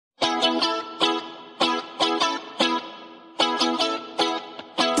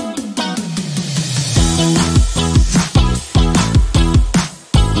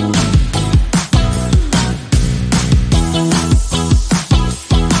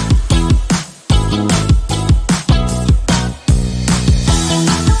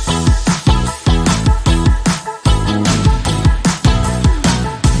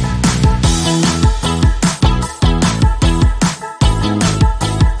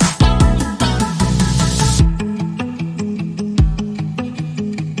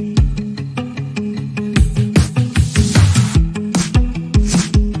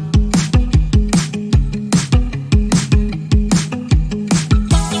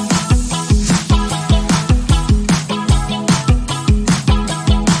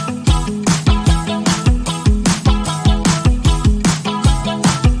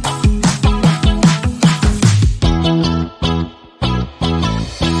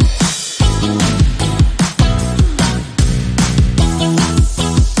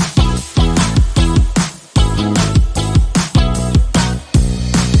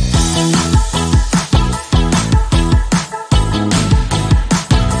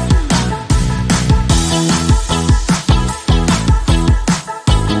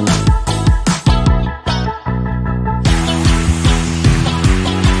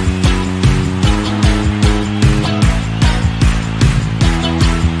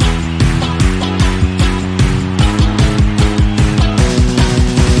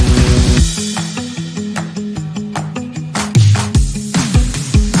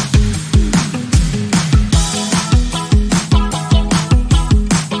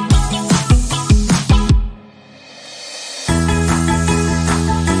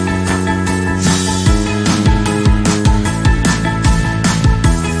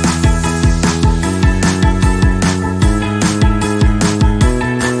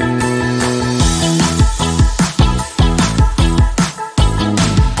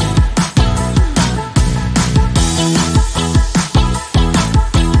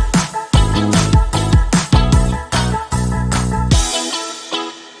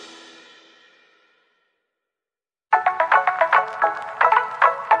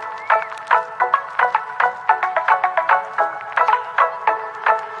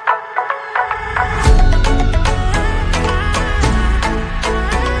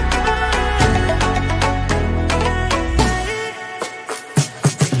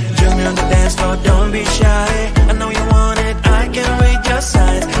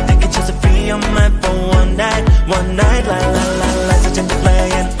one night. La la la, lights are gently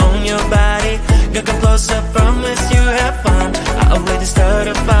playing on your body. Gonna come closer, promise you have fun. I already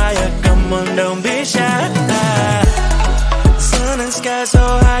started a fire, come on, don't be shy. Sun and sky so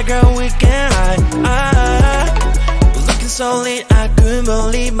high, girl, we can hide. Looking so lit, I couldn't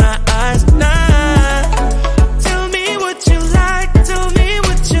believe my eyes. Tell me what you like, tell me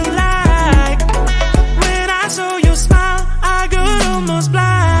what you like. When I saw your smile, I got almost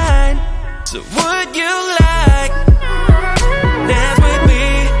blind. So would you like dance with me?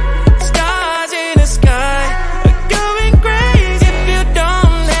 Stars in the sky are going crazy. If you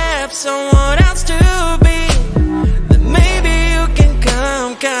don't have someone else to be, then maybe you can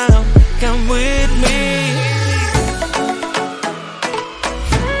come with me.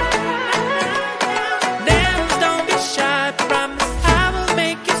 Dance, don't be shy, promise I will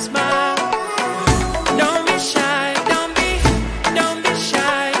make you smile. Don't be shy, don't be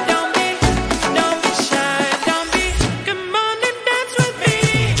shy, don't be shy, don't be. Come on and dance with me.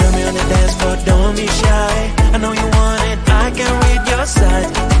 Join me on the dance floor, don't be shy. I know you want it, I can read your signs.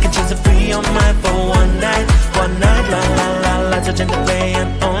 Taking chance to free your mind for one night. La la la, lights are gently playing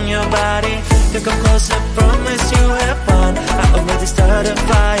on your body. You come closer, promise you have fun. I already started a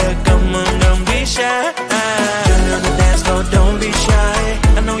fire, come on, don't be shy. Join me on the dance floor, don't be shy.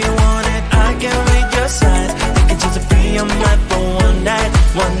 I know you want it, I can read your signs. Taking chance to free your mind for one night.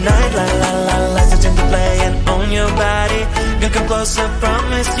 La la la, lights are gently playing on your body. You come closer,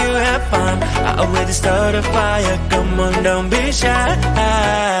 promise you have fun. I already started a fire, come on, don't be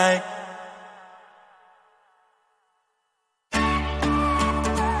shy.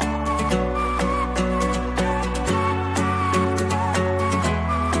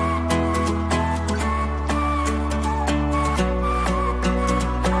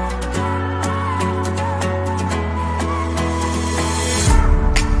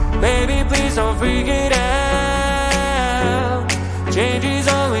 Baby, please don't freak it out. Changes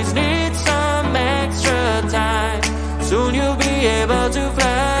always need some extra time. Soon you'll be able to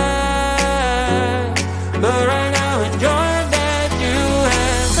fly. But right now enjoy that you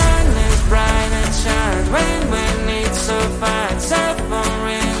have. Sun is bright and shines. Rain when it's so fine. Cell phone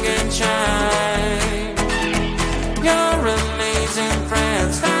ring and chime. Your amazing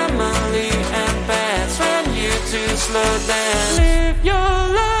friends, family and pets. When you two slow down, live your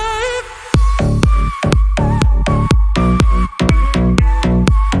life.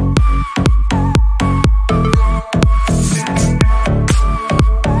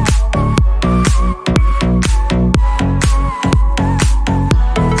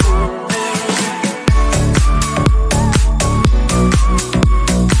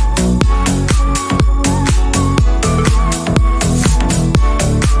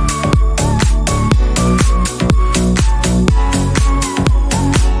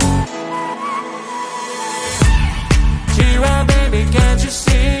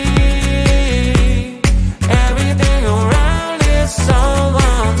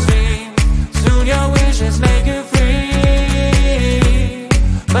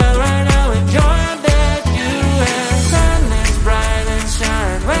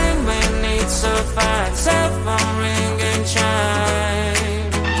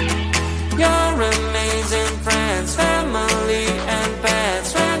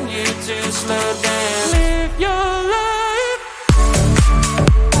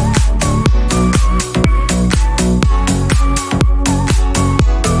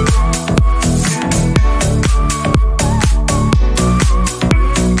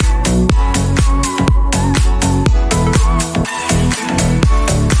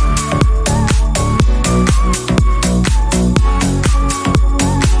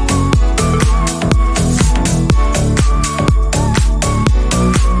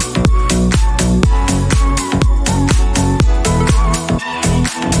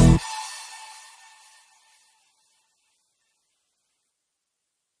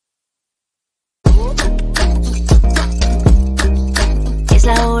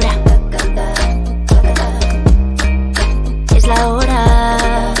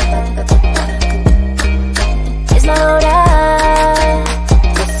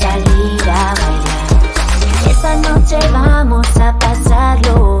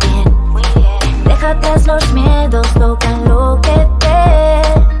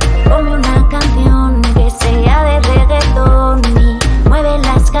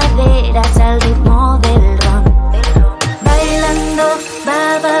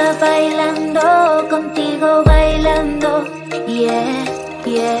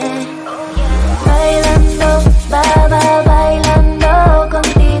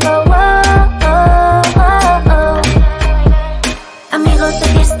 Amigos de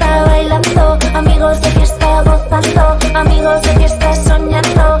fiesta bailando, amigos de fiesta gozando.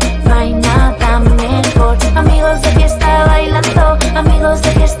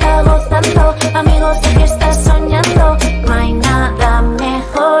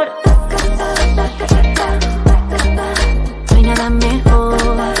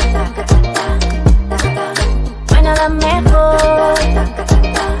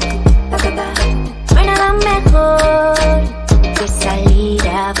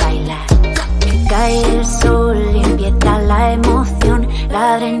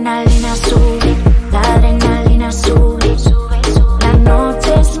 La adrenalina sube, la adrenalina sube. La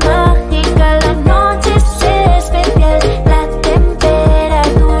noche es mágica, la noche es especial. La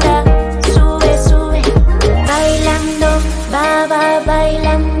temperatura sube, sube. Bailando, va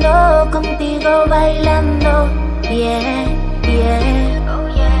bailando, contigo bailando, yeah, yeah.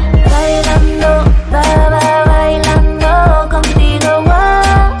 Bailando, va bailando, contigo, oh,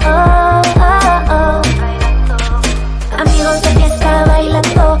 oh, oh, oh. Amigos de fiesta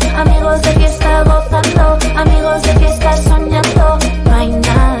bailando, amigos de fiesta gozando, amigos de fiesta soñando, no hay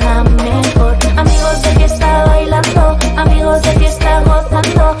nada mejor. Amigos de fiesta bailando, amigos de fiesta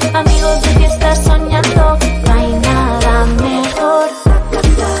gozando, amigos de fiesta soñando, no hay nada mejor.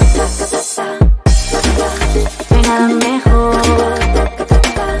 No hay nada mejor.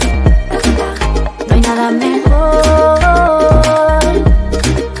 No hay nada mejor.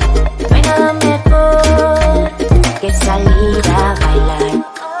 No hay nada mejor que salir a bailar.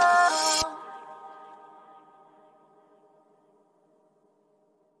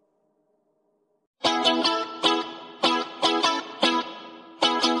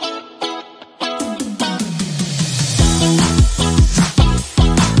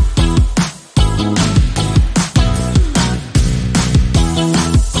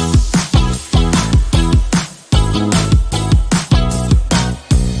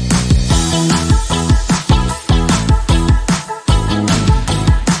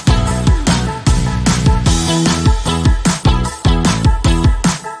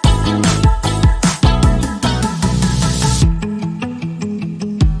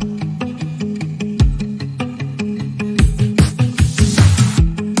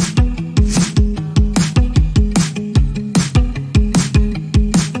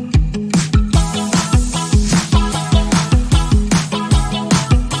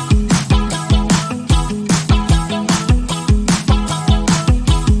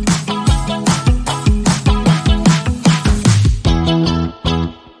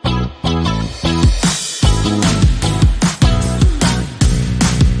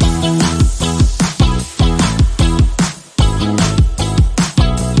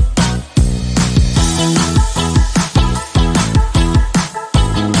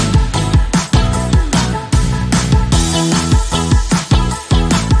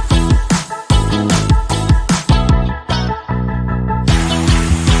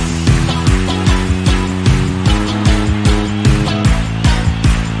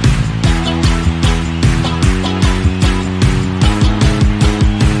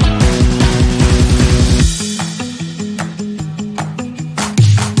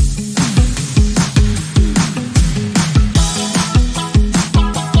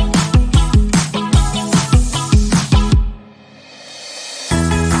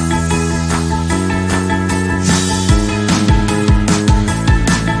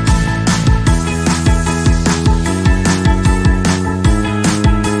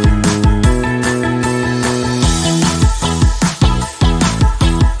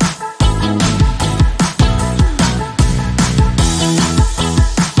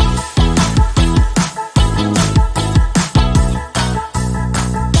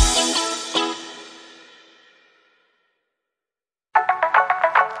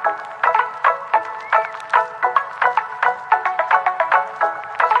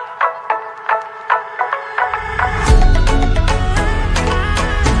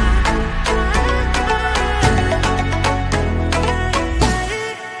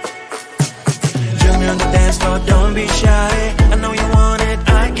 Don't be shy, I know you want it,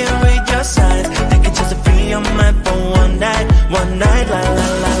 I can read your signs. Take it just to free your mind for one night, la la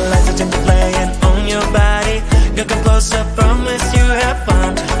la. Lights are gently playing on your body. Girl, come closer, promise you have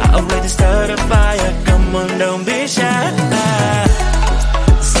fun. I already started a fire, come on, don't be shy.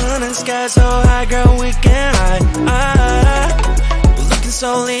 Sun and sky so high, girl, we can hide. Looking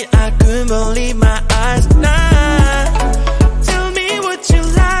so lit, I couldn't believe my eyes. Tell me what you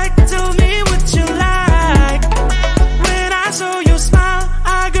like, tell me what you like. When I saw you smile,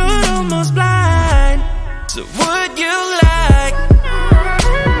 I got almost blind. So would you like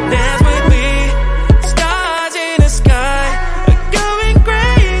dance with me? Stars in the sky are going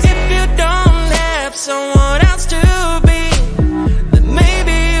crazy. If you don't have someone else to be, then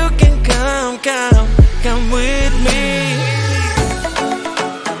maybe you can come with me.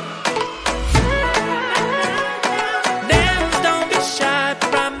 Dance, don't be shy,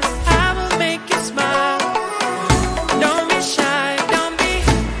 promise I will make you smile. Don't be shy, don't be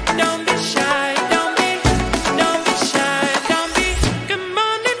shy, don't be shy, don't be. Come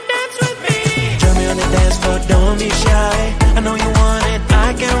on and dance with me. Join me on the dance floor, don't be shy. I know you want it,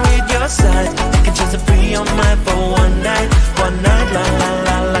 I can read your signs. Taking chance to free your mind for one night, la la.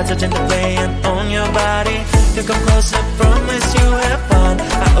 touching the play and on your body. You come closer, promise you have fun.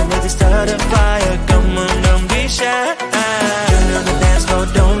 I already started a fire, come on, don't be shy. Turn on the dance floor,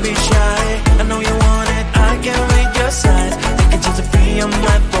 don't be shy. I know you want it, I can read your signs. Taking chance to be your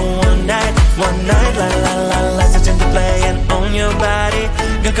mind for one night, la la la la. Touching the play and on your body.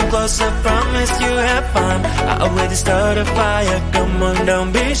 You come closer, promise you have fun. I already started a fire, come on,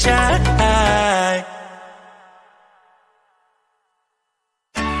 don't be shy.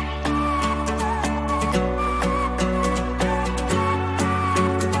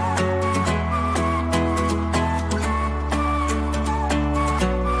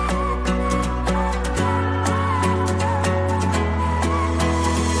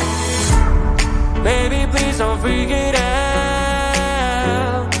 Baby, please don't freak it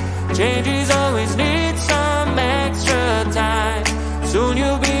out. Changes always need some extra time. Soon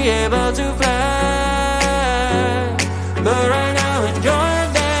you'll be able to fly. But right now enjoy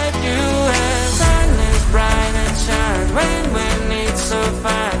that you have. Sun is bright and shines when it's so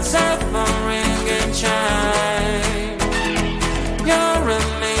fine. Cell phone ring and chime. Your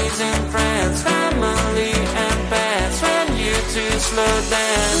amazing friends, family and pets. When you two slow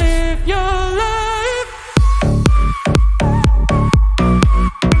down, live your life.